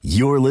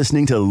You're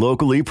listening to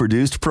locally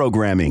produced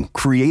programming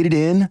created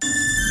in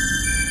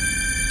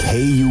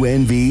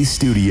KUNV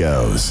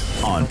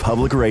Studios on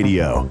Public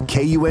Radio,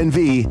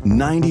 KUNV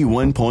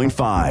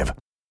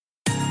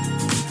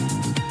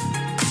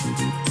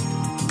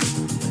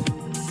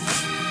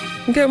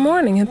 91.5. Good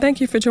morning, and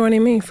thank you for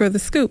joining me for The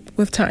Scoop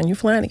with Tanya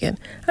Flanagan.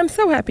 I'm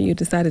so happy you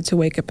decided to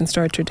wake up and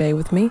start your day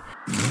with me.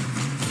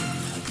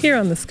 Here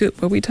on The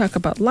Scoop, where we talk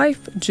about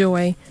life,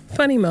 joy,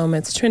 funny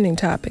moments, trending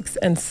topics,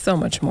 and so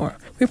much more.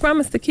 We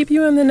promise to keep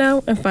you in the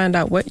know and find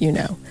out what you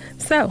know.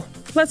 So,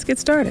 let's get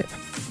started.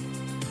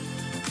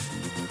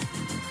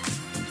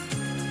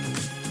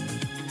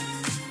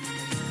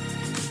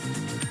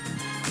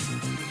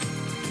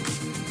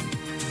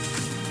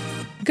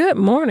 Good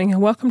morning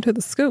and welcome to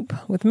The Scoop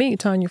with me,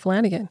 Tanya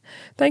Flanagan.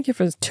 Thank you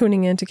for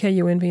tuning in to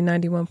KUNV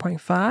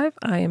 91.5.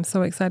 I am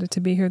so excited to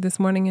be here this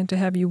morning and to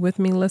have you with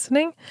me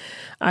listening.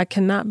 I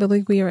cannot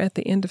believe we are at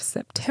the end of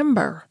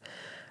September.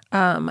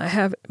 I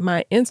have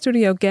my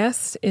in-studio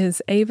guest is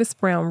Avis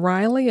Brown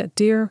Riley,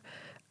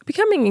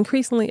 becoming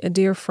increasingly a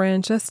dear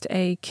friend, just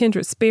a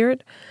kindred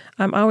spirit.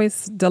 I'm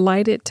always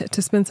delighted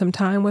to spend some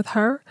time with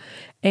her.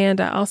 And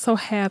I also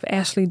have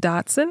Ashley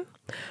Dotson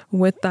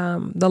with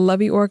the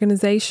Lovey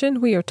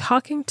organization. We are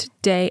talking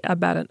today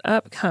about an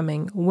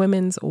upcoming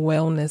Women's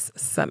Wellness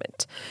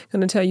Summit. I'm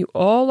going to tell you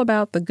all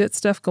about the good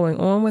stuff going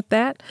on with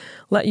that,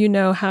 let you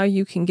know how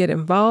you can get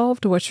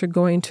involved, what you're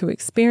going to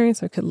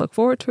experience or could look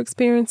forward to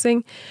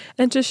experiencing,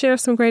 and just share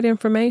some great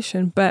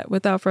information. But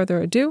without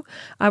further ado,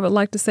 I would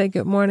like to say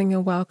good morning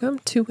and welcome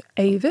to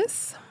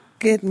Avis.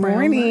 Good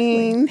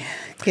morning.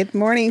 Good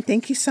morning.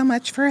 Thank you so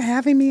much for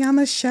having me on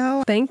the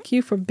show. Thank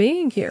you for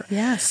being here.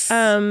 Yes.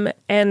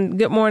 And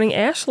good morning,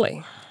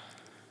 Ashley.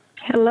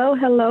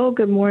 Hello.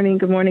 Good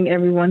morning,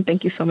 everyone.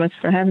 Thank you so much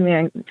for having me.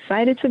 I'm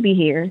excited to be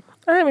here.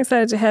 I'm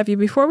excited to have you.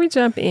 Before we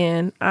jump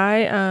in,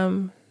 I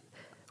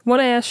want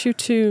to ask you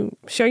to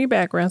share your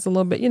backgrounds a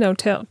little bit.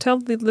 Tell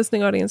the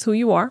listening audience who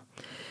you are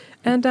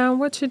and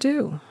what you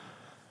do.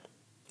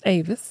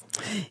 Avis.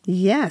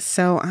 Yes.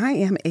 So I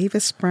am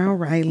Avis Brown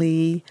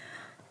Riley,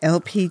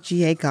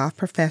 LPGA golf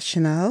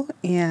professional,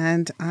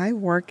 and I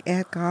work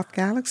at Golf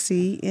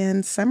Galaxy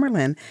in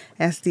Summerlin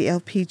as the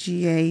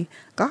LPGA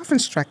golf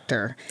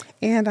instructor.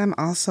 And I'm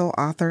also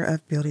author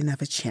of Building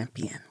of a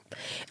Champion.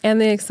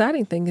 And the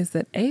exciting thing is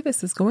that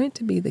Avis is going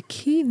to be the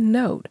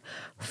keynote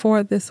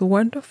for this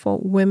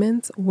wonderful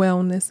Women's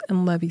Wellness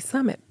and Lovey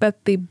Summit.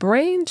 But the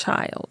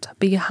brainchild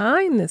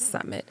behind this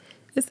summit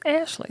is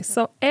Ashley.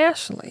 So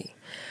Ashley,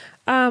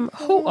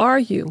 who are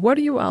you? What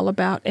are you all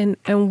about? And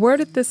where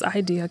did this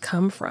idea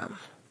come from?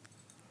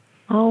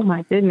 Oh,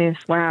 my goodness.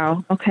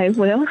 Wow. Okay.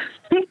 Well,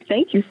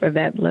 thank you for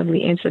that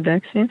lovely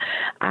introduction.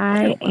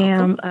 I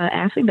am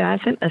Ashley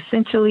Dotson.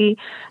 Essentially,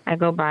 I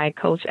go by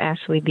Coach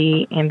Ashley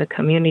D in the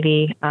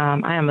community.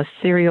 I am a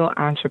serial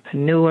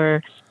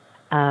entrepreneur.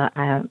 I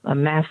am a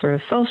master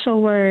of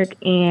social work,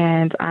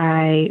 and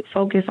I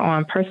focus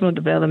on personal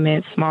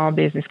development, small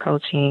business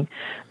coaching,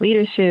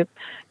 leadership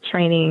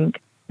training,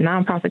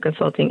 nonprofit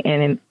consulting,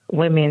 and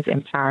women's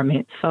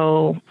empowerment.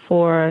 So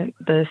for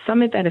the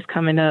summit that is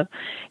coming up,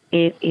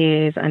 it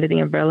is under the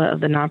umbrella of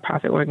the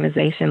nonprofit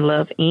organization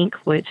Love Inc.,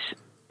 which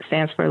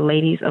stands for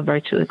Ladies of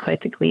Virtue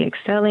Eclectically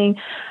Excelling.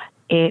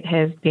 It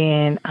has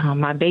been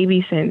my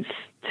baby since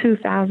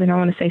 2000, I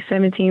want to say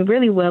 17,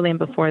 really well in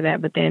before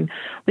that. But then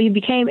we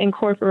became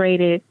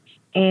incorporated,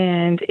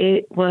 and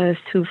it was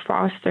to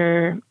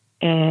foster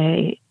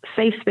a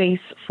safe space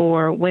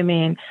for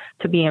women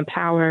to be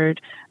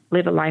empowered,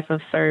 live a life of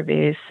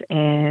service,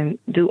 and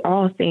do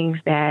all things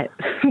that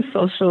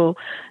social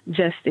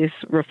justice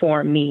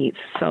reform needs.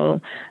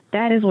 So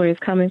that is where it's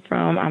coming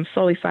from. I'm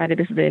so excited.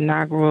 This is the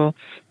inaugural,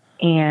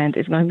 and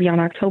it's going to be on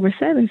October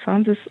 7th. So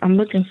I'm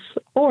looking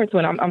forward to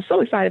it. I'm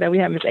so excited that we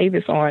have Ms.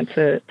 Avis on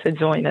to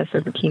join us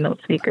as a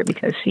keynote speaker,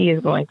 because she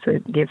is going to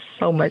give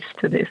so much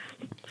to this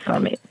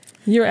summit.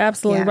 You're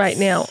absolutely right.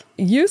 Now,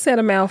 you said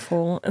a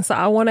mouthful, and so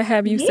I want to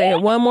have you say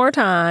it one more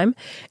time.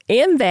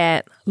 In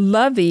that,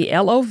 Lovey,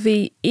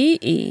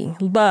 L-O-V-E-E,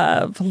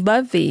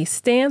 Lovey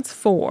stands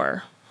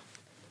for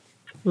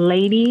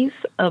Ladies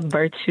of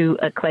Virtue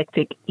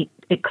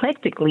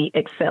Eclectically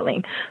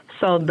Excelling.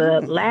 So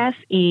the last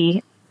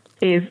E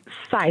is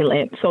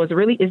silent, so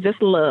it's just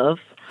love,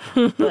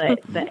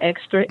 but the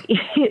extra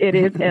it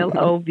is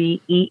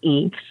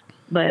L-O-V-E-E.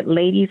 But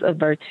Ladies of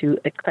Virtue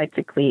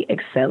Eclectically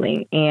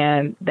Excelling.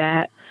 And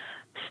that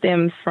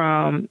stems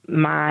from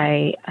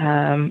my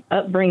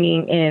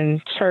upbringing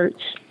in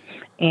church,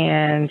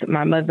 and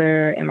my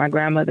mother and my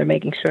grandmother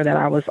making sure that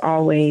I was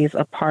always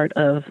a part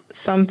of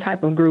some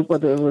type of group,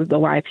 whether it was the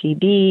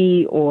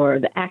YPD or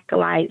the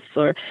Acolytes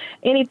or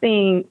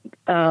anything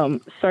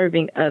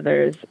serving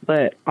others,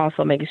 but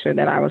also making sure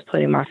that I was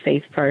putting my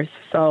faith first.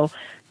 So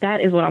that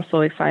is what I'm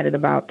so excited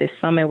about this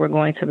summit. We're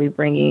going to be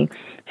bringing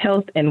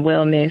health and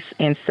wellness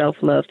and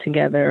self-love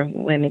together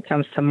when it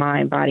comes to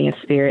mind, body, and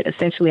spirit.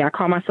 Essentially, I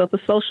call myself a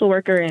social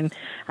worker, and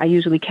I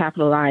usually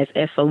capitalize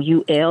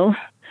SOUL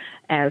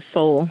as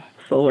soul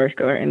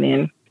worker. And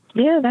then,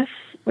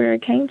 where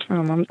it came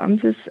from.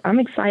 I'm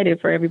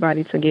excited for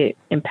everybody to get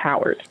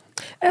empowered.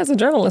 As a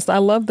journalist, I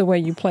love the way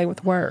you play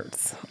with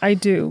words. I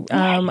do.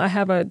 I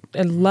have a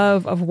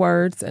love of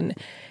words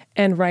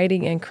and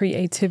writing and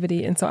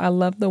creativity. And so I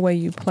love the way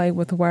you play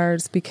with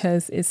words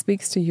because it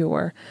speaks to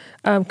your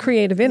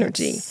creative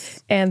energy.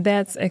 Yes. And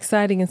that's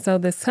exciting. And so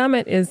the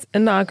summit is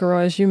inaugural,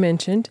 as you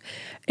mentioned.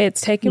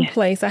 It's taking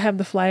place. I have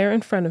the flyer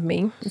in front of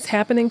me. It's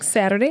happening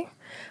Saturday,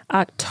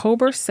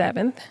 October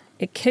 7th.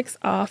 It kicks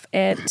off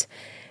at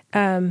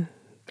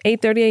 8:30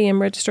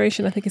 a.m.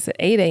 registration. I think it's at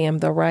 8 a.m.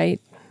 though, right?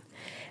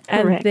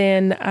 And correct.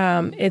 Then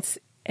it's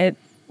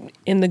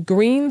in the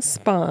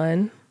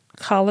Greenspun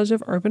College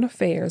of Urban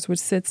Affairs, which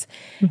sits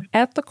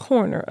at the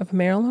corner of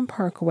Maryland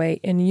Parkway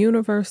and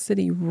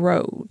University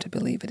Road, I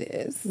believe it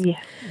is.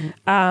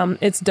 Yeah.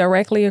 It's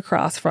directly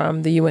across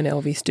from the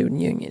UNLV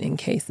Student Union, in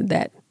case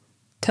that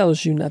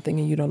tells you nothing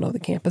and you don't know the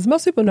campus.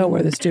 Most people know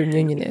where the Student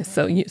Union is.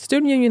 So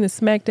Student Union is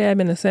smack dab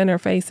in the center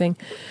facing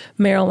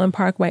Maryland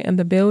Parkway, and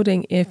the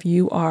building, if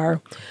you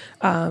are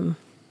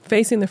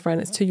facing the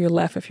front, it's to your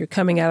left. If you're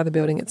coming out of the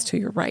building, it's to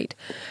your right.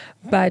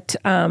 But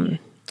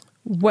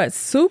what's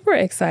super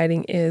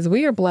exciting is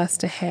we are blessed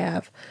to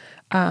have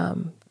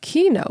the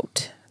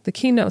keynote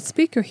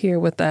speaker here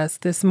with us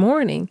this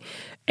morning.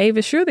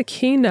 Avis, you're the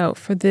keynote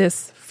for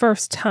this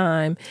first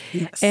time.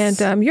 Yes.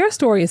 And your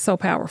story is so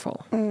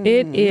powerful.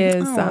 It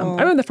is, I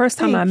remember the first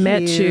time I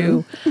met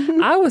you,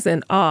 I was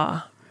in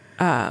awe.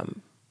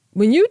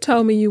 When you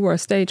told me you were a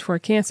stage 4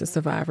 cancer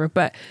survivor,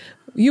 but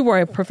you were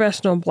a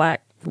professional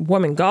Black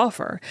woman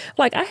golfer.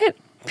 Like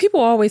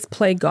people always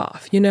play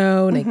golf,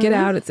 and they get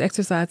out, it's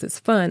exercise, it's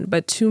fun.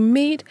 But to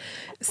meet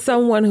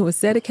someone who has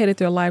dedicated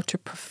their life to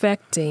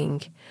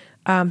perfecting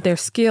their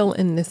skill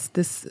in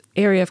this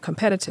area of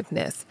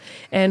competitiveness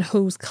and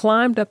who's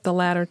climbed up the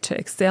ladder to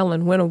excel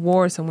and win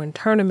awards and win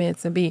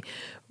tournaments and be,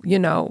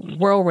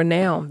 world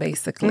renowned,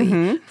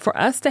 basically. For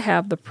us to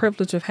have the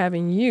privilege of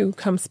having you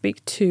come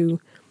speak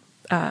to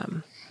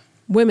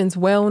women's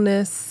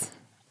wellness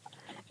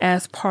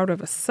as part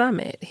of a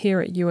summit here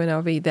at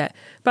UNLV. That,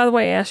 by the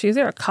way, Ashley, is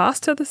there a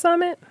cost to the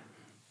summit?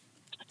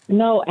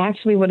 No,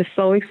 actually, what is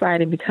so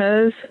exciting,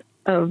 because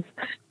of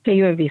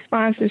KUNV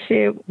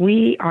sponsorship,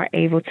 we are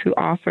able to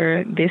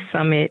offer this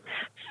summit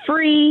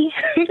free.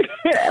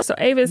 So,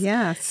 Avis,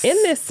 in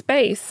this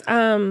space, give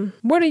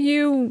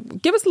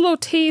us a little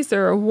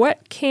teaser.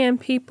 What can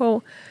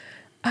people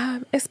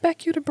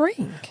expect you to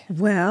bring?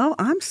 Well,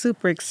 I'm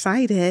super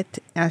excited,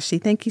 Ashley.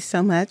 Thank you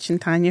so much, and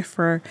Tanya,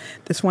 for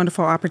this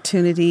wonderful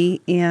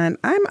opportunity. And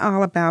I'm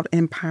all about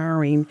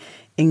empowering,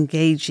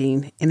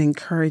 engaging, and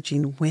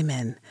encouraging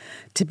women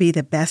to be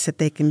the best that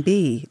they can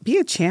be. Be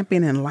a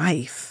champion in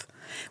life.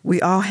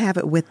 We all have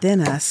it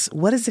within us.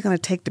 What is it going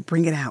to take to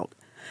bring it out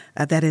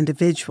of that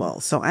individual?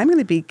 So I'm going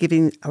to be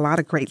giving a lot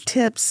of great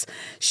tips,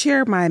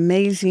 share my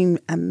amazing,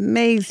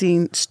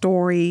 amazing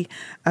story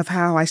of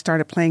how I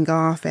started playing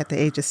golf at the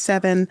age of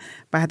 7.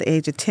 By the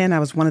age of 10, I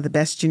was one of the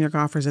best junior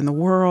golfers in the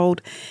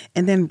world,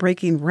 and then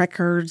breaking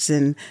records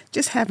and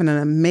just having an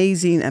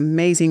amazing,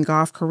 amazing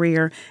golf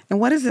career. And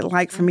what is it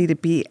like for me to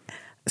be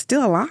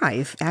still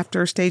alive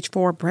after stage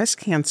 4 breast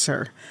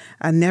cancer,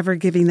 never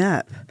giving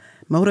up,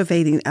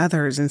 motivating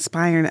others,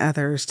 inspiring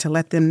others to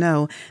let them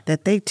know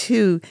that they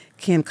too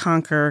can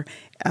conquer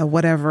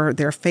whatever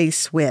they're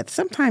faced with.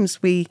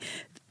 Sometimes we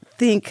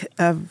think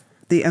of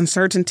the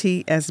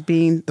uncertainty as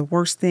being the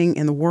worst thing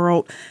in the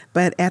world,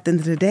 but at the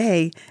end of the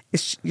day,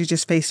 you're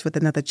just faced with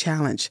another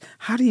challenge.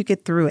 How do you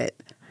get through it?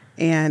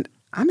 And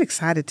I'm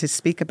excited to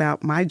speak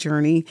about my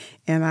journey,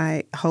 and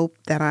I hope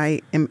that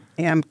I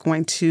am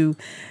going to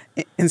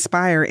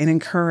inspire and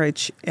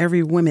encourage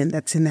every woman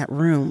that's in that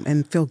room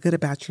and feel good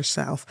about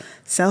yourself.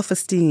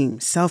 Self-esteem,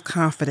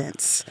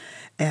 self-confidence,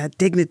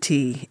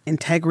 dignity,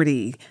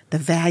 integrity, the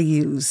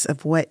values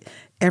of what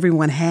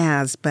everyone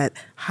has, but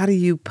how do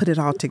you put it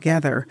all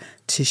together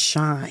to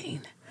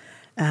shine?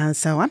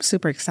 So I'm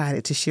super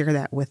excited to share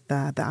that with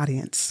the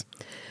audience.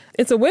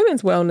 It's a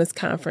women's wellness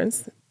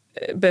conference,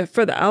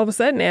 but all of a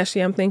sudden,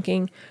 Ashley, I'm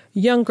thinking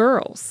young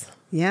girls.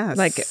 Yes.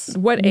 Like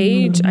what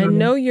age? I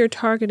know you're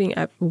targeting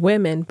at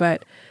women,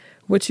 but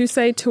would you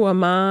say to a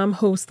mom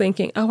who's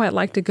thinking, oh, I'd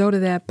like to go to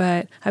that,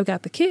 but I've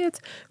got the kids,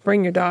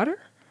 bring your daughter?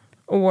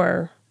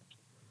 Or?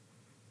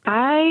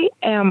 I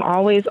am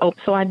always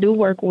open. So I do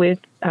work with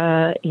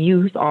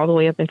youth all the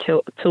way up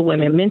until to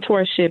women.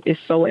 Mentorship is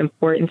so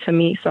important to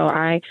me. So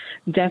I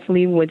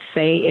definitely would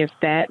say if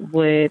that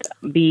would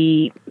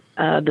be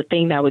the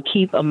thing that would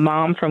keep a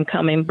mom from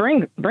coming,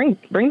 bring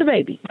the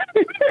baby.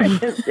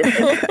 Just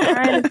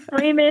crying and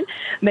screaming.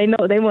 They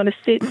know they want to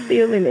sit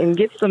still and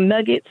get some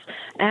nuggets.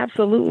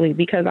 Absolutely,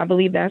 because I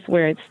believe that's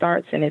where it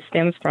starts and it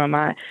stems from.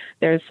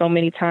 There's so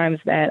many times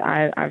that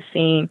I've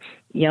seen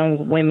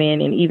young women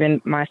and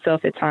even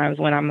myself at times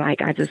when I'm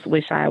like, I just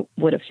wish I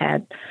would have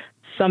had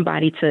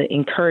somebody to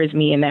encourage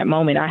me in that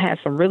moment. I had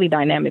some really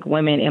dynamic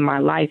women in my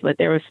life, but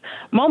there was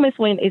moments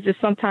when it's just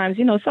sometimes,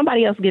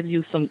 somebody else gives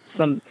you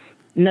some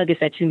nuggets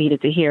that you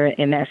needed to hear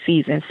in that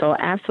season. So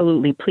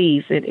absolutely,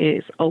 please, it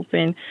is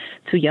open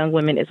to young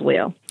women as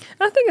well.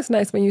 I think it's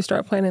nice when you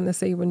start planting the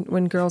seed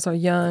when girls are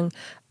young,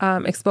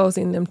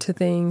 exposing them to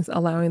things,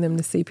 allowing them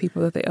to see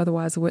people that they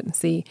otherwise wouldn't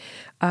see,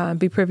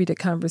 be privy to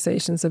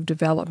conversations of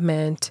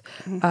development,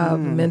 of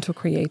mental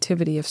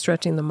creativity, of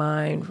stretching the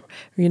mind,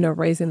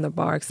 raising the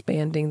bar,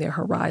 expanding their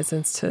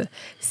horizons, to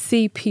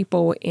see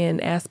people in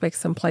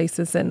aspects and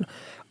places. And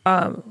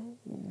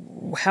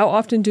how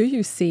often do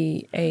you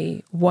see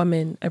a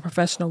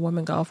professional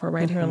woman golfer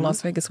right here in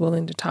Las Vegas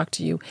willing to talk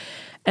to you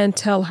and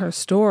tell her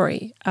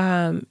story?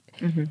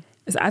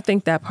 I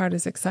think that part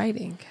is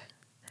exciting.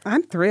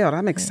 I'm thrilled.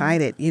 I'm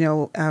excited.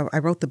 I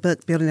wrote the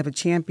book, Building Up a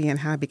Champion,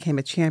 How I Became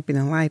a Champion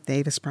in Life, the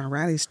Avis Brown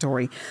Riley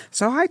story.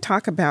 So I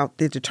talk about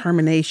the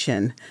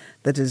determination,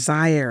 the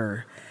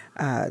desire,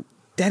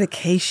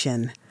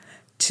 dedication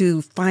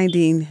to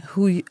finding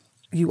who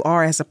you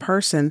are as a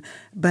person,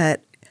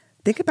 but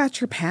think about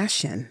your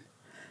passion.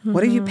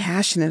 What are you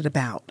passionate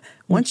about?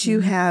 Once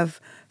you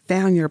have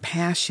found your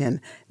passion,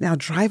 now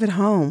drive it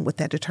home with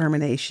that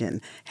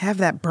determination. Have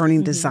that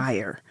burning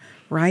desire,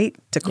 right?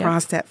 To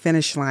cross that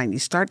finish line. You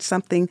start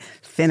something,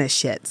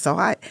 finish it. So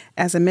I,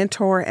 as a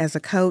mentor, as a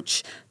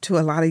coach to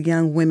a lot of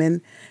young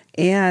women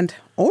and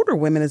older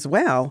women as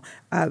well,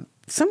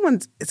 someone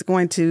is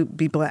going to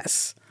be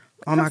blessed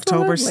on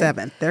October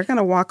 7th. They're going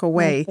to walk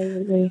away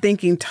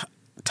thinking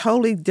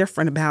totally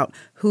different about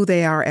who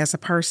they are as a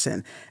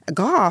person.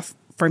 Golf,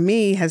 for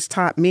me, has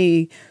taught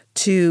me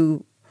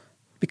to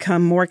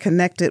become more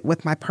connected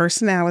with my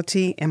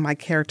personality and my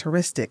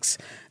characteristics.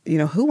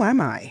 Who am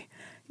I?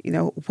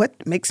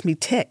 What makes me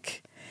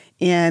tick?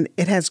 And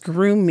it has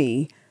groomed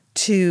me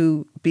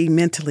to be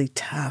mentally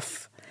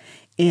tough.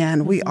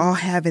 And we all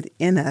have it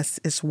in us.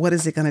 It's what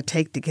is it going to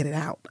take to get it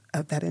out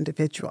of that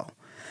individual?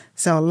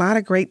 So a lot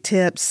of great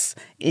tips,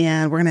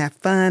 and we're going to have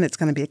fun. It's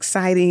going to be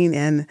exciting,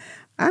 and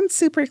I'm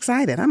super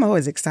excited. I'm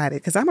always excited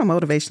because I'm a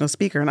motivational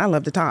speaker and I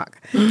love to talk.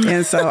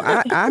 And so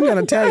I'm going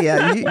to tell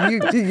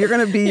you're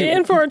going to be you're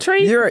in for a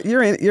treat.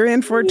 You're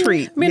in for a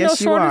treat.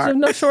 Yes,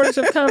 no shortage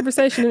of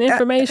conversation and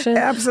information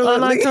Absolutely.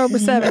 On October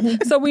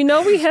 7th. So we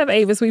know we have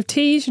Avis. We've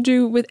teased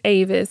you with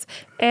Avis.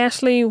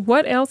 Ashley,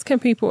 what else can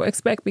people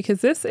expect? Because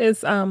this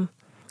is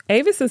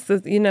Avis is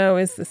is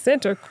the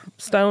center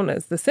stone,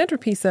 is the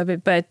centerpiece of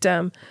it. But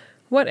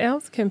what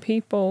else can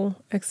people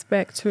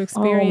expect to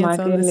experience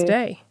on this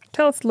day?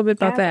 Tell us a little bit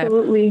about that.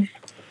 Absolutely.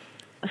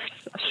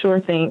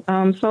 Sure thing.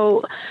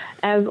 So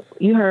as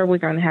you heard, we're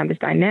going to have this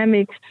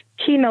dynamic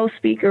keynote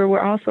speaker. We're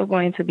also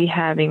going to be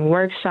having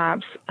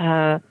workshops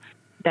that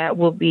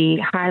will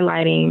be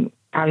highlighting,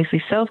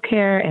 obviously,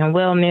 self-care and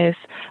wellness,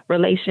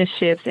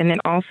 relationships, and then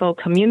also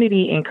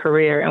community and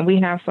career. And we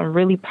have some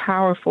really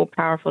powerful,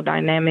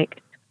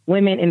 dynamic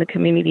women in the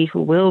community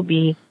who will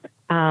be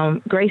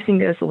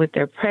gracing us with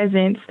their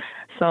presence.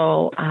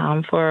 So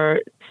for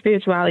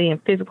spirituality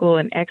and physical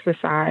and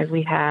exercise,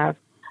 we have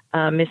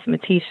Miss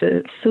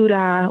Matisha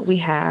Suda. We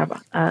have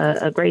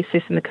a great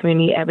sis in the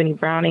community, Ebony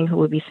Browning, who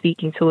will be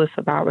speaking to us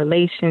about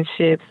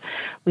relationships.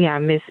 We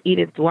have Miss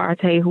Edith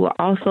Duarte, who will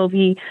also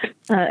be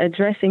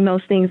addressing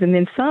those things. And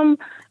then some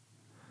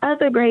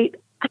other great,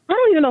 I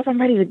don't even know if I'm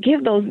ready to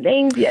give those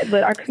names yet,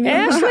 but our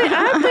community. Ashley,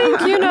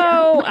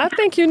 I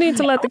think you need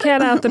to let the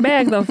cat out the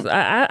bag, though.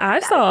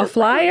 I saw a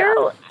flyer,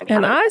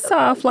 and I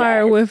saw a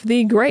flyer with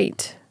the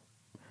greats,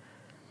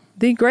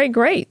 three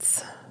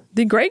greats,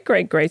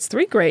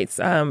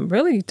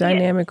 really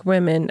dynamic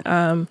women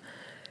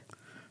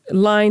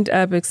lined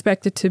up,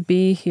 expected to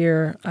be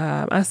here.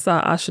 I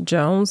saw Asha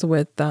Jones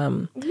with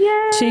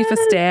Chief of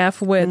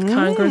Staff with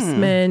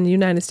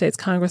United States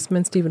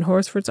Congressman Stephen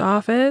Horsford's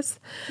office.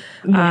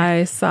 Yes.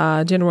 I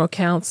saw General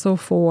Counsel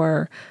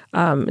for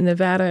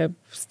Nevada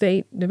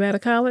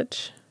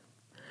College,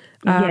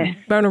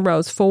 Vernon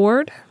Rose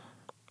Ford.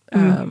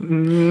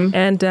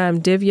 And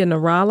Divya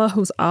Nirala,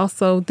 who's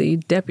also the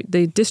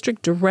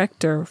district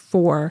director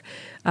for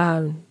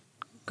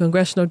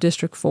Congressional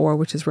District 4,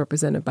 which is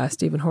represented by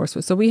Stephen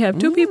Horsford. So we have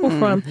two people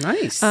from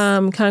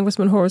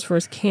Congressman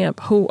Horsford's camp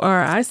who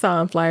are, I saw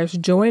on flyers,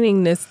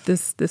 joining this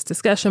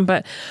discussion,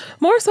 but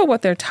more so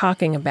what they're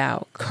talking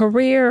about,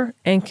 career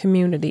and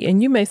community.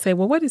 And you may say,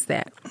 well, what is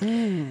that?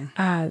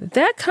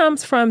 That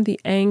comes from the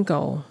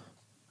angle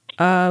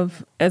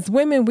of, as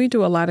women, we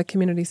do a lot of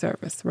community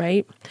service,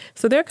 right?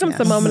 So there comes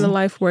a moment in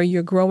life where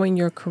you're growing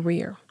your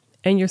career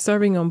and you're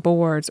serving on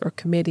boards or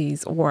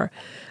committees or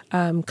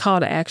call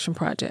to action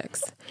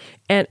projects.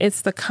 And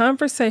it's the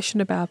conversation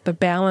about the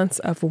balance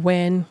of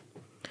when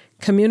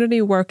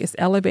community work is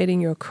elevating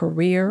your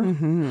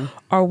career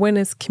or when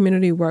is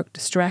community work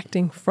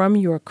distracting from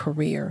your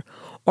career.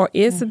 Or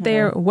is it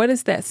there, what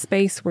is that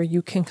space where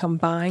you can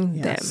combine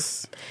them?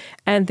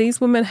 And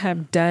these women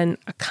have done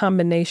a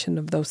combination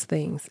of those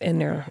things in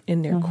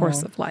their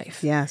course of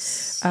life.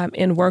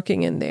 In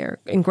working in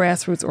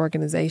grassroots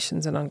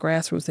organizations and on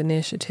grassroots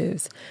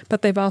initiatives.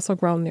 But they've also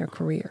grown their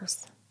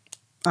careers.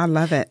 I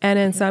love it. And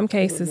in some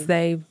cases,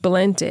 they've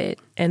blended,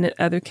 and in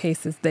other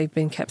cases, they've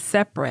been kept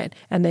separate,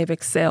 and they've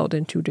excelled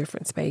in two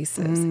different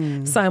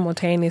spaces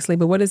simultaneously.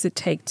 But what does it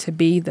take to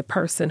be the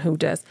person who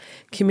does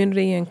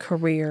community and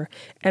career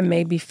and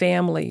maybe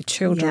family,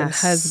 children,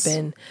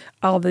 husband,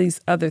 all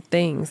these other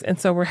things? And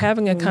so we're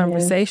having a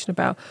conversation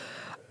about,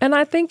 and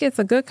I think it's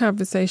a good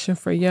conversation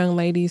for young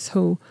ladies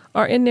who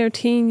are in their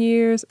teen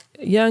years,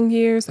 young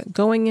years,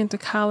 going into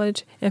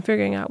college and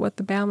figuring out what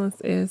the balance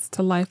is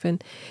to life.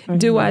 And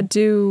do I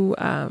do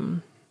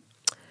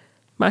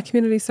my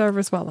community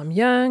service while I'm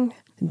young?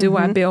 Do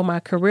I build my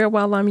career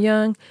while I'm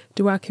young?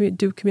 Do I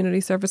do community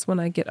service when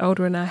I get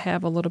older and I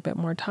have a little bit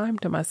more time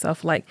to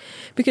myself? Like,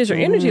 because your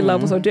energy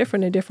levels are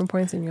different at different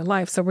points in your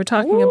life. So we're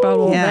talking about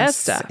all that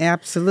stuff.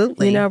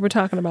 Absolutely. You know, we're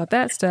talking about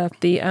that stuff.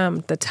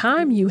 The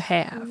time you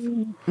have.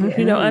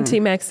 You know,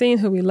 Auntie Maxine,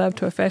 who we love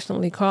to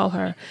affectionately call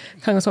her,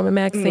 Congresswoman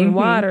Maxine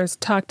Waters,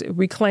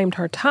 reclaimed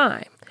her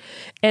time.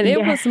 And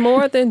it was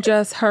more than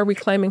just her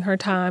reclaiming her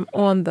time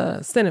on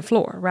the Senate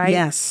floor, right?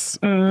 Yes.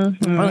 On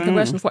the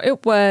congressional floor.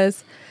 It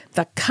was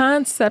the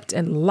concept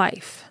in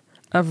life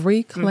of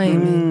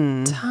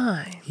reclaiming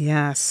time.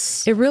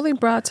 Yes. It really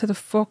brought to the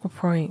focal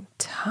point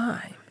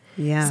time.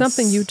 Yes.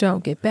 Something you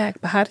don't get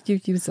back, but how do you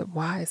use it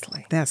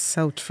wisely? That's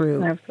so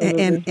true.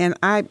 Absolutely. And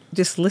I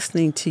just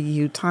listening to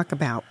you talk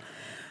about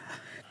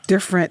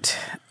different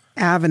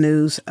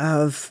avenues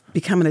of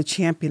becoming a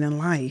champion in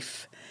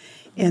life.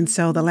 And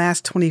so the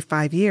last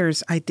 25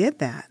 years, I did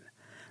that.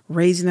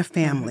 Raising a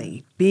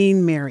family,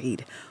 being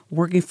married,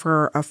 working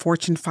for a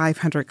Fortune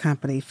 500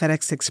 company,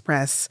 FedEx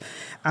Express,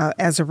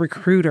 as a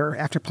recruiter.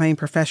 After playing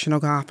professional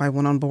golf, I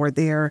went on board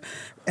there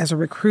as a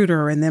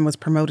recruiter and then was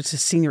promoted to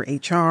senior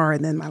HR.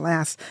 And then my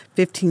last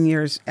 15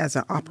 years as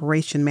an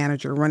operation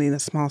manager running a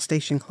small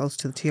station close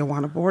to the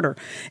Tijuana border.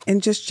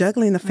 And just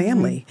juggling the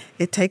family.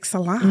 It takes a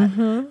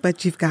lot,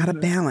 but you've got to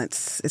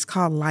balance. It's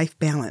called life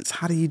balance.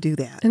 How do you do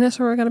that? And that's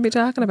what we're going to be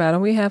talking about.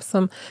 And we have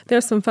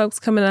there's some folks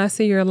coming. I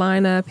see your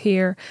lineup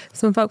here.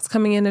 Some folks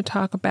coming in to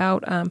talk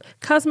about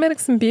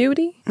cosmetics and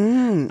beauty,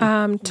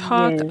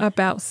 talk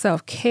about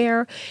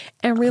self-care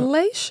and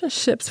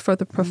relationships for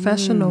the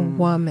professional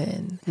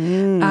woman.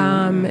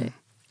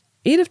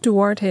 Edith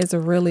Duarte is a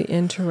really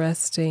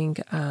interesting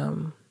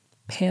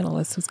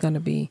panelist who's going to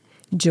be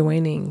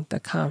joining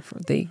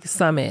the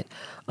summit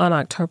on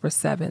October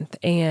 7th.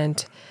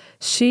 And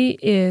she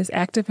is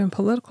active in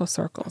political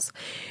circles.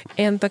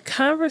 And the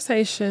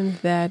conversation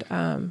that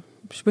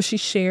she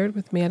shared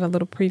with me, I had a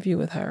little preview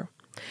with her.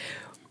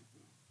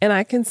 And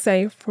I can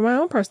say from my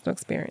own personal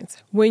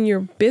experience, when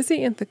you're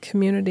busy in the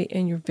community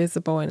and you're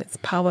visible and it's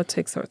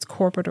politics or it's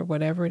corporate or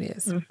whatever it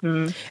is,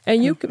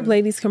 and you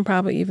ladies can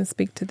probably even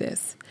speak to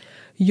this,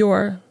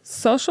 your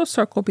social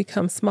circle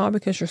becomes small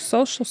because your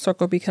social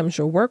circle becomes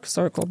your work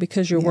circle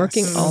because you're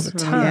working all the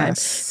time.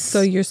 So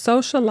you're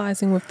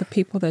socializing with the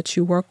people that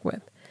you work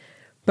with.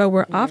 But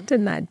we're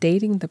often not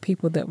dating the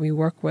people that we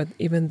work with,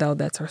 even though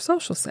that's our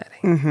social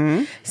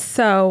setting.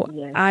 So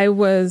I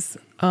was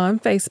on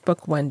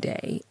Facebook one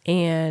day,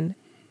 and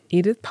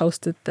Edith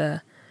posted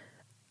the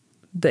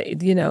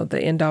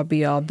end all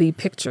be all, the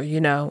picture.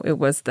 It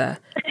was the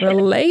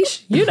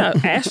relation.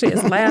 Ashley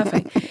is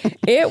laughing.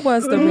 It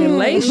was the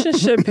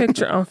relationship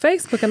picture on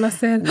Facebook, and I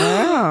said,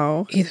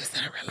 "Wow, Edith's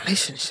in a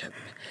relationship."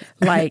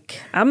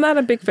 Like, I'm not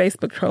a big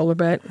Facebook troller,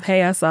 but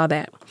hey, I saw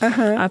that.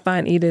 I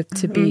find Edith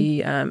to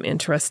be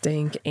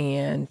interesting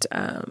and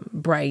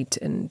bright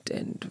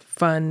and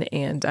fun,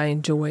 and I've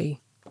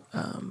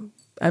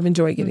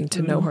enjoyed getting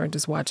to know her and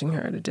just watching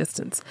her at a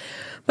distance.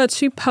 But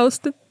she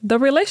posted the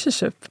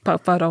relationship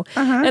photo,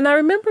 and I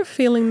remember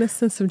feeling this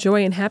sense of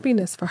joy and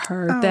happiness for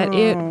her, that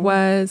it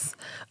was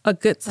a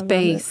good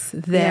space,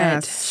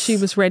 that she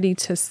was ready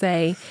to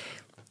say,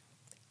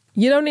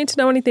 you don't need to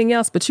know anything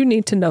else, but you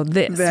need to know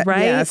this,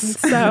 right? Yes.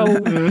 So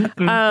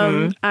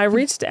I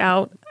reached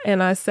out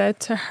and I said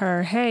to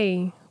her,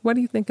 hey, what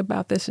do you think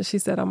about this? And she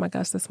said, oh my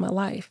gosh, that's my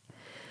life.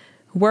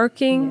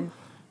 Working,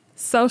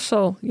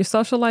 your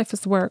social life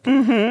is work,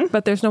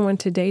 but there's no one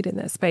to date in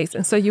that space.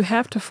 And so you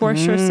have to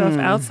force yourself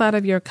outside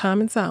of your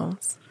common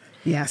zones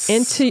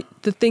into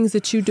the things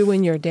that you do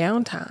in your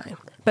downtime,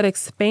 but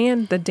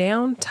expand the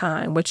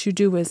downtime. What you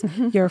do is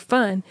your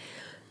fun,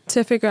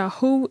 to figure out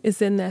who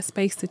is in that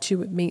space that you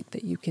would meet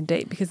that you can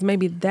date, because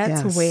maybe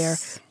that's where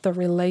the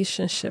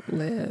relationship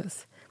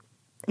lives.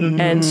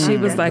 And she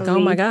was like, oh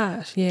my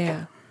gosh,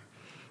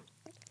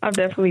 I've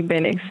definitely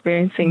been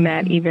experiencing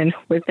that even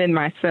within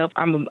myself.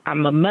 I'm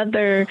a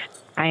mother.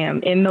 I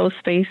am in those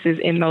spaces,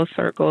 in those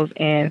circles.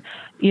 And,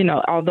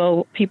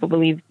 although people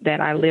believe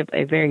that I live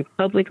a very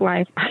public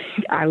life,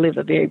 I live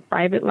a very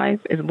private life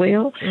as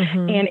well.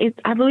 And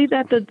I believe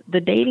that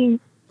the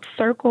dating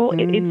circle,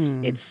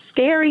 it's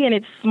scary and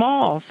it's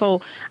small.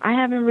 So I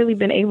haven't really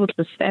been able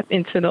to step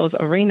into those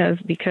arenas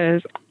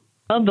because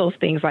of those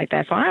things like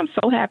that. So I'm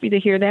so happy to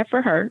hear that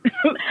for her.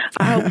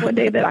 I hope one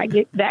day that I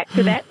get back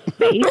to that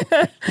space.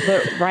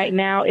 But right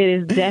now it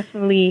is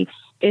definitely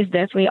it's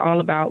definitely all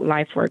about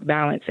life-work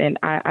balance. And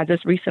I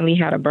just recently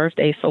had a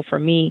birthday. So for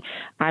me,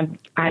 I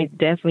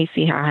definitely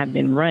see how I've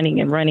been running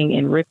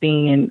and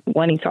ripping and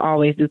wanting to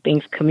always do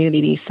things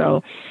community.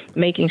 So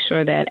making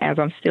sure that as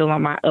I'm still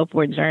on my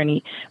upward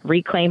journey,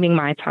 reclaiming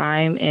my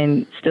time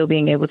and still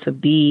being able to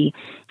be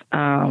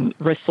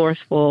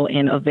resourceful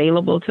and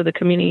available to the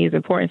community is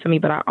important to me.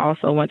 But I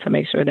also want to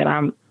make sure that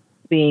I'm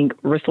being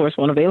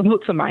resourceful and available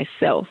to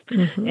myself.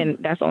 Mm-hmm. And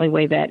that's the only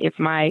way that if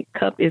my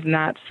cup is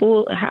not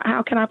full,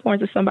 how can I pour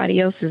into somebody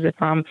else's if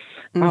I'm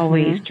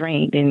always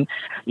drained and,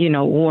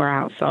 wore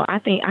out? So I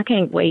think I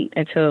can't wait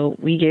until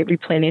we get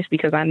replenished,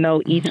 because I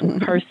know each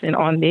person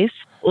on this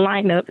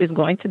lineup is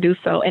going to do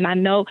so. And I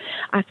know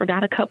I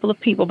forgot a couple of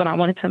people, but I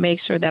wanted to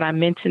make sure that I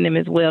mentioned them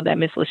as well, that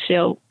Miss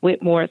Michelle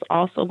Whitmore is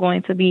also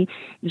going to be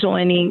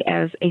joining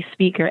as a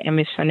speaker, and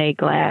Miss Shanae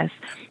Glass.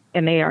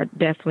 And they are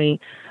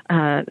definitely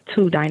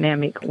two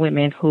dynamic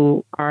women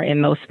who are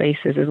in those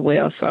spaces as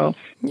well. So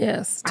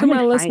yes, to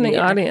my listening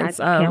audience,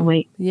 I can't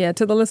wait. Yeah,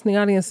 to the listening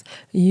audience,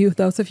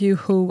 those of you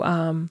who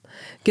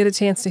get a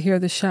chance to hear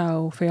the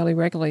show fairly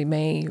regularly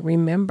may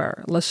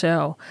remember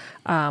Lachelle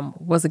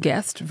was a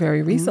guest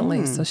very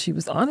recently. So she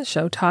was on a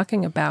show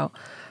talking about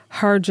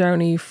her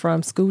journey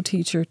from school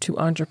teacher to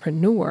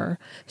entrepreneur.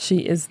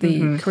 She is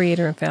the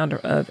creator and founder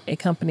of a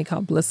company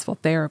called Blissful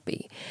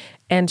Therapy.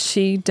 And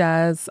she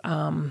does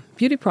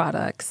beauty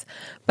products,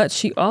 but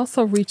she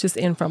also reaches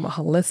in from a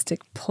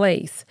holistic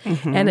place.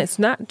 And it's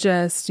not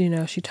just,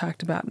 she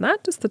talked about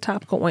not just the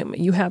topical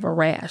ointment. You have a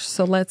rash,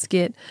 so let's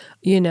get,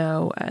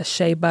 a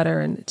shea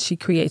butter, and she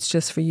creates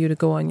just for you to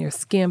go on your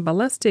skin. But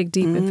let's dig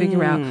deep and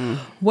figure out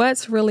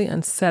what's really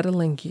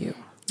unsettling you.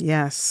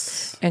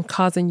 Yes. And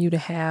causing you to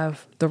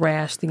have the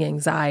rash, the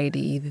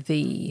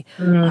anxiety,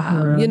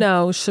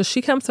 so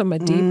she comes from a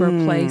deeper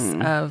place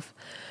of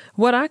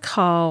what I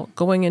call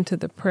going into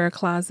the prayer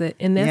closet.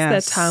 And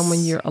that's that time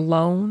when you're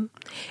alone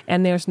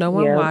and there's no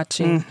one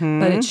watching,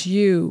 but it's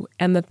you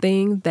and the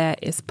thing that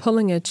is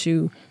pulling at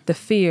you, the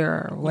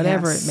fear or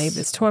whatever it may be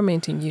that's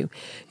tormenting you.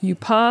 You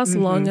pause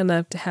long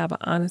enough to have an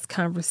honest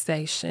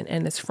conversation,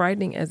 and as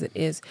frightening as it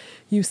is,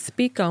 you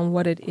speak on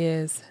what it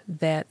is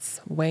that's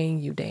weighing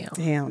you down.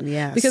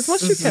 Yes. Because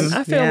once you can,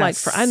 I feel like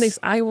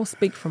I will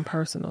speak from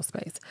personal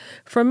space.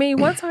 For me,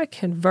 once I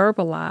can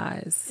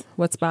verbalize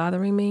what's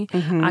bothering me,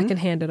 I can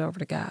hand it over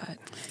to God.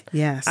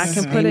 Yes. I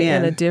can put it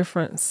in a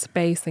different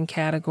space and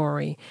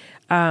category.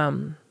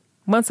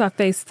 Once I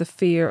face the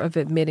fear of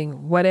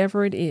admitting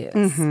whatever it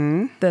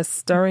is that's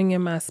stirring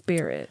in my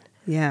spirit,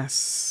 I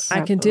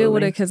can deal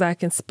with it because I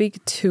can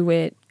speak to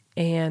it,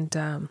 and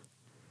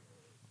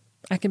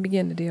I can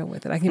begin to deal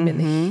with it. I can begin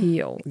to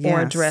heal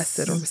or address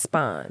it or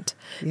respond.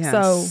 Yes.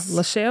 So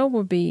Lachelle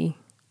will be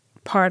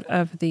part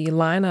of the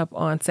lineup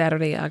on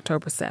Saturday,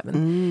 October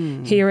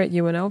 7th, here at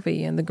UNLV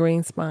in the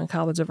Greenspan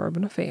College of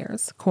Urban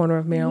Affairs, corner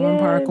of Maryland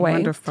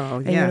Parkway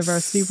and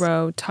University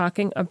Road,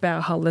 talking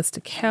about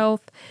holistic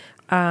health,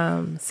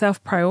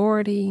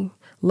 self-priority,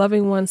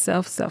 loving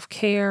oneself,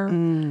 self-care.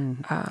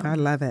 I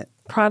love it.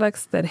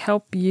 Products that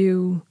help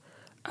you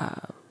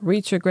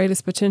reach your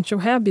greatest potential,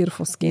 have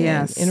beautiful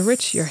skin,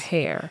 enrich your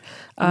hair,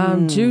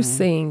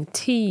 juicing,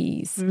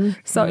 teas.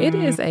 So it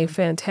is a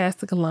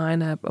fantastic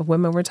lineup of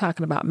women. We're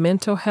talking about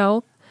mental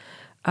health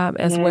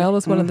as well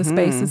as one of the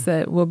spaces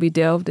that will be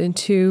delved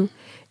into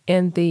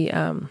in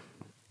the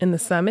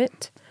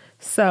summit.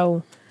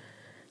 So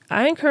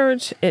I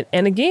encourage it.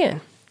 And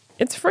again,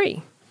 it's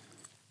free.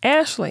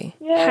 Ashley,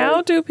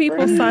 how do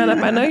people sign up?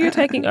 I know you're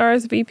taking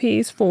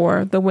RSVPs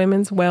for the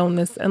Women's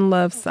Wellness and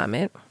Love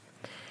Summit.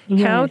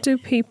 How do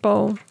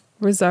people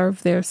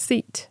reserve their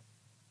seat?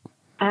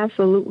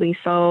 Absolutely.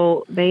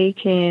 So they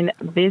can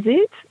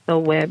visit the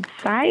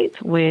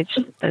website, which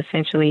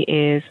essentially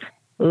is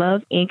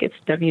Love Inc. It's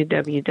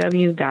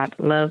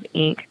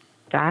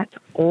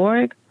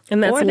www.loveinc.org.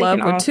 And that's love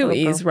with two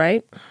E's,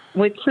 right?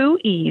 With two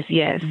E's,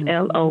 yes.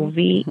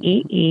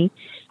 LOVEE.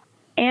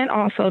 And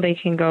also they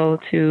can go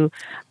to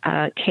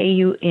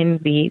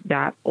KUNV.org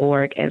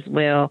as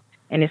well.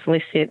 And it's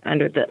listed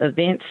under the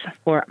events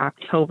for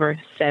October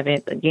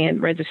 7th.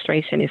 Again,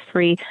 registration is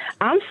free.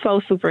 I'm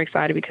so super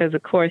excited because,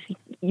 of course,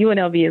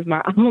 UNLV is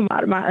my alma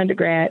mater, my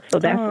undergrad. So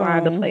that's why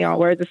the play on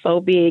words is so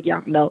big.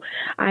 Y'all know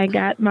I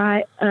got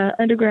my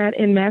undergrad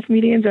in mass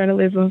media and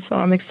journalism. So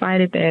I'm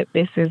excited that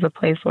this is a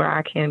place where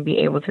I can be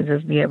able to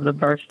just be able to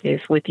birth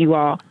this with you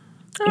all.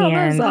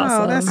 That's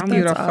awesome. That's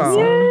beautiful.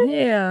 Awesome.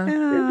 Yeah.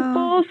 It's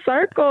full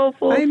circle.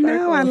 I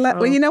know.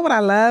 Well, you know what I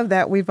love?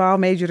 That we've all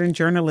majored in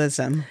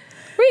journalism.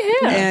 We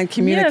have. And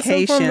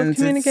communications.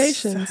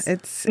 Communications.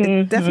 It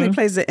definitely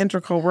plays an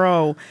integral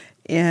role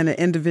in an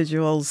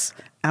individual's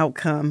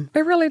outcome.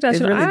 It really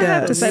does. It really I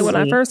have to say, when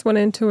I first went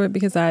into it,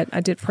 because I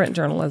did print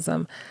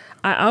journalism,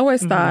 I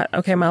always thought,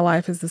 okay, my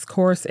life is this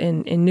course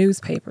in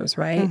newspapers,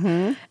 right?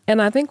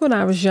 And I think when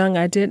I was young,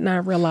 I did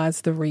not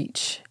realize the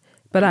reach.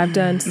 But I've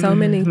done so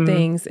many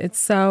things. It's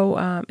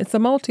so it's a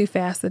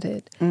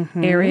multifaceted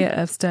area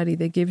of study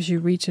that gives you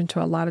reach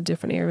into a lot of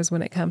different areas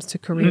when it comes to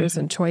careers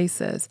and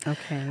choices.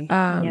 Okay.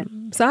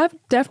 So I've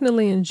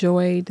definitely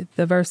enjoyed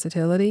the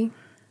versatility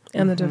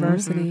and the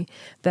diversity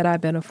that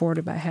I've been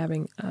afforded by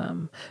having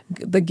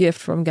the gift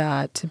from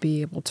God to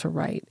be able to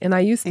write. And I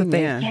used to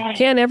think,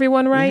 can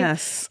everyone write?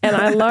 Yes. And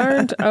I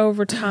learned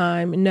over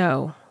time,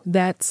 no.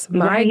 That's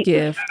my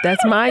gift.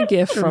 That's my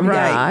gift from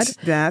God.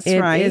 That's it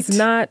right. It's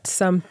not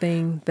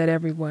something that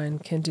everyone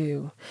can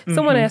do.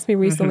 Someone asked me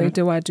recently,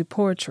 do I do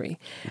poetry?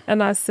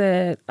 And I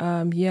said,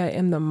 yeah,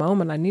 in the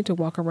moment, I need to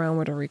walk around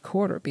with a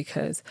recorder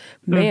because,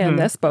 man,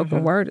 that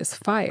spoken word is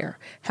fire.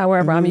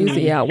 However, I'm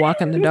usually out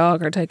walking the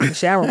dog or taking a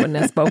shower when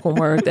that spoken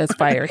word, that's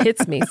fire,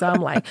 hits me. So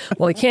I'm like,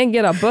 well, I can't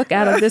get a book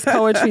out of this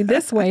poetry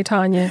this way,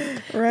 Tanya.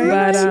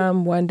 Right.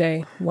 But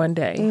one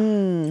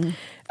day.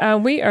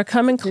 We are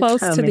coming close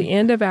to the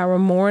end of our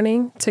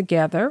morning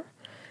together.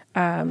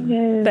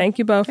 Thank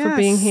you both for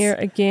being here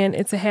again.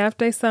 It's a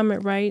half-day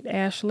summit, right,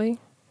 Ashley?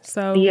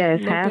 So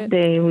yes, half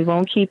day. We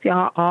won't keep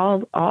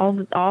y'all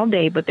all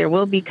day, but there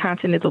will be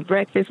continental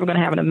breakfast. We're going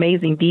to have an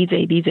amazing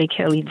DJ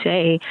Kelly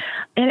J,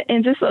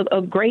 and just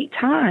a great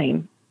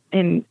time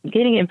and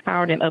getting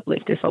empowered and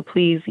uplifted. So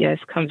please, yes,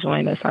 come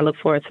join us. I look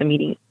forward to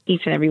meeting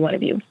each and every one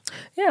of you.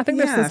 Yeah, I think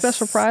there's some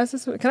special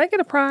prizes. Can I get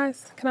a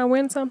prize? Can I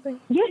win something?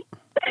 Yeah.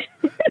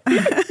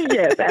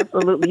 Yes,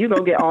 absolutely. You're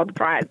going to get all the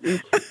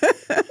prizes.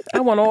 I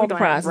want all the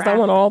prizes. I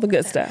want all the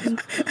good stuff.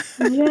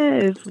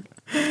 Yes.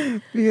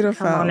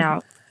 Beautiful. Come on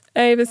out.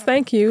 Avis,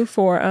 thank you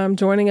for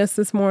joining us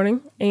this morning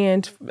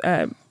and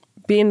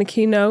being the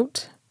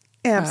keynote.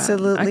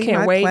 Absolutely. I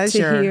can't wait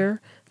pleasure. to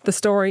hear the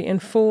story in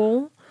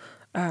full.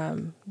 I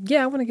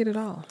want to get it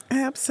all.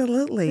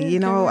 Absolutely. You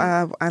know,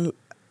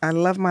 I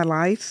love my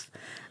life.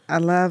 I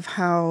love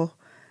how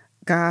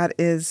God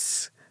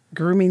is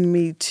grooming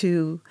me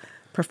to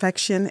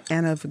perfection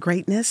and of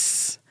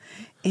greatness.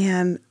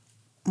 And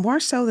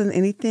more so than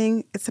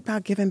anything, it's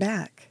about giving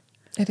back.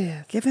 It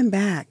is. Giving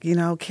back,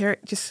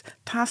 just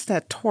toss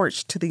that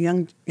torch to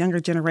the younger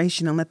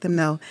generation and let them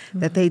know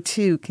that they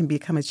too can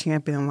become a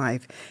champion in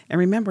life. And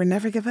remember,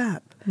 never give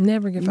up.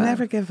 Never give up.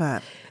 Never give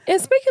up.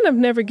 And speaking of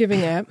never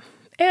giving up,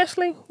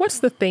 Ashley, what's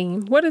the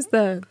theme?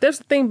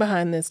 There's a theme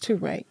behind this too,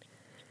 right?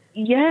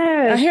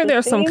 Yes. I hear there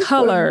are some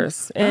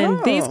colors,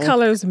 and these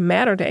colors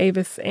matter to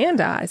Avis and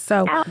I.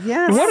 So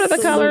yes, what are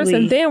the colors?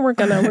 And then we're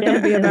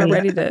gonna be about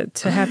ready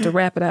to have to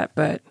wrap it up.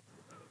 But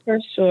for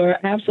sure,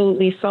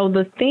 absolutely. So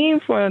the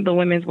theme for the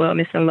Women's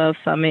Wellness and Love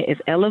Summit is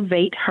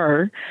Elevate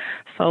Her.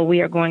 So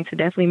we are going to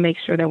definitely make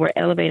sure that we're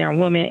elevating our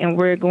women, and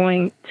we're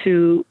going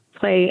to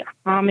pay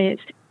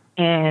homage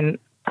and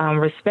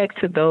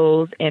respect to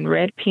those in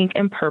red, pink,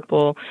 and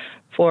purple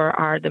for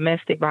our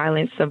domestic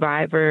violence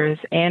survivors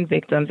and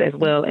victims, as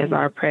well as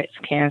our breast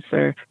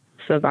cancer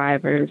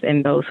survivors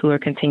and those who are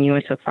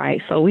continuing to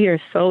fight. So we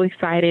are so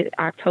excited.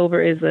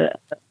 October is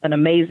an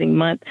amazing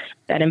month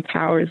that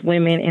empowers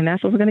women, and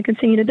that's what we're going to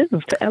continue to do,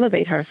 to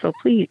elevate her. So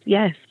please,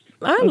 yes.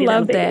 I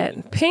love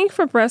that. Pink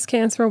for breast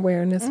cancer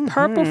awareness,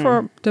 purple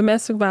for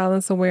domestic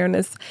violence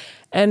awareness,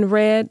 and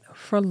red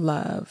for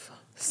love.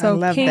 So I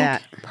love pink,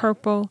 that.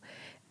 purple,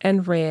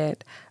 and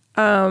red.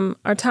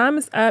 Our time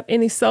is up.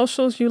 Any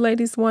socials you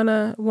ladies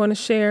wanna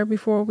share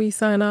before we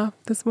sign off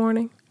this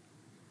morning?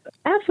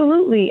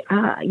 Absolutely.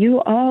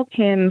 You all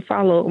can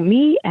follow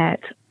me at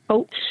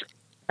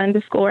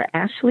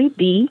Coach_Ashley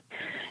D.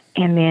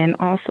 And then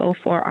also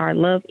for our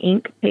Love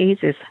Inc.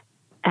 page is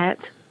at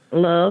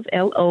Love,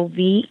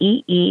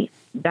 LOVEE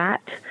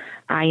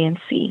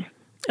 .INC.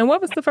 And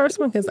what was the first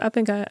one? Because I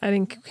think I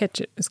didn't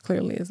catch it as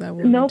clearly as I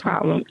would. No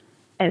problem.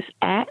 It's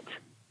at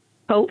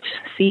Coach,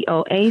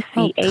 COACH.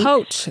 Oh,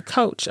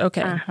 Coach.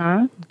 Okay.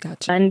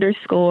 Gotcha.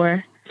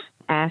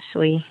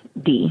 _Ashley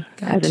D.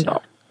 Gotcha. As in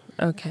dog.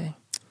 Okay.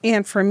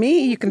 And for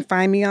me, you can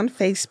find me on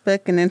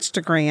Facebook and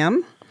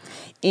Instagram.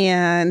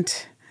 And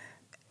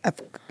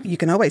you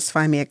can always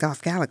find me at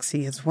Golf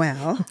Galaxy as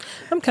well.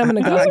 I'm coming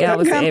to Golf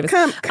Galaxy, Avis.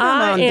 Come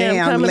on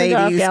down,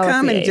 ladies.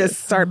 Come and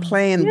just start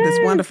playing this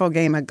wonderful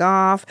game of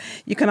golf.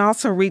 You can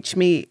also reach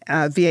me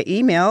via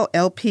email,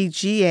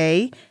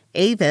 LPGA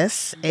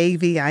Avis,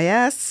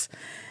 AVIS,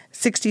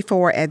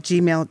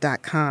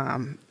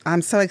 64@gmail.com.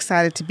 I'm so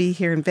excited to be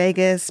here in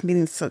Vegas,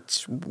 meeting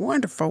such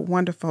wonderful,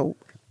 wonderful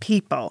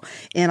people.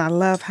 And I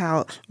love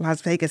how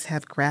Las Vegas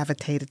have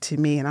gravitated to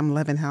me, and I'm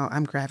loving how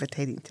I'm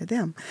gravitating to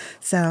them.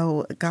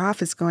 So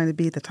golf is going to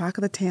be the talk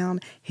of the town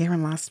here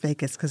in Las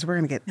Vegas, because we're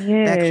going to get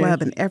that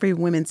club in every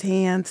woman's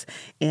hands.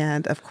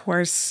 And, of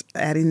course,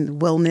 adding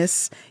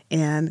wellness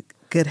and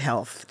good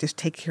health. Just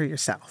take care of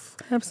yourself.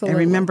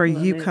 Absolutely. And remember,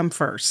 you come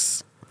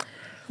first.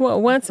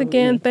 Well, once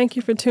again, thank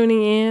you for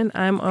tuning in.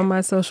 I'm on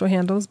my social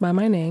handles by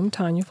my name,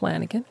 Tanya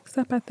Flanagan,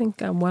 except I think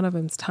one of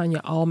them is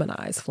Tanya Almond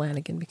Eyes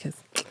Flanagan, because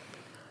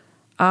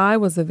I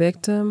was a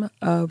victim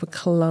of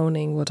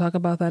cloning. We'll talk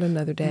about that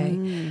another day.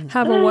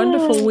 Have a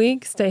wonderful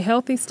week. Stay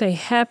healthy. Stay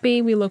happy.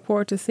 We look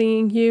forward to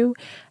seeing you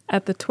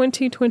at the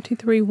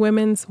 2023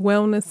 Women's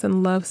Wellness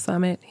and Love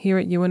Summit here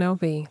at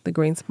UNLV, the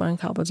Greenspine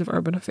College of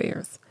Urban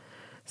Affairs.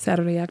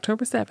 Saturday,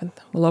 October 7th.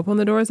 We'll open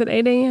the doors at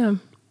 8 a.m.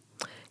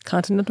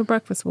 Continental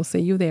breakfast. We'll see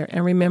you there.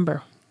 And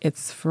remember,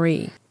 it's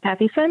free.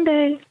 Happy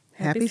Sunday.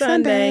 Happy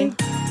Sunday.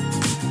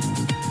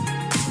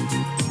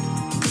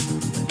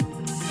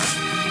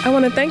 I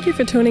want to thank you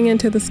for tuning in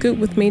to The Scoop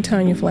with me,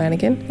 Tanya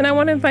Flanagan, and I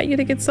want to invite you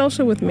to get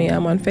social with me.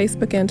 I'm on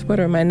Facebook and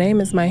Twitter. My name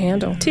is my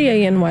handle,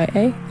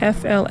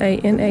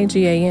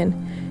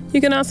 Tanyaflanagan. You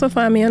can also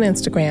find me on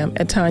Instagram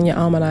at Tanya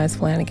Almanized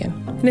Flanagan.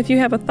 And if you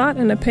have a thought,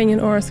 an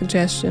opinion, or a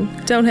suggestion,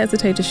 don't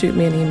hesitate to shoot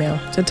me an email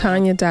to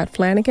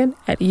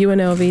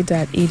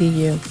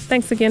tanya.flanagan@unlv.edu.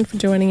 Thanks again for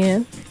joining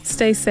in.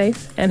 Stay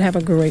safe and have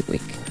a great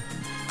week.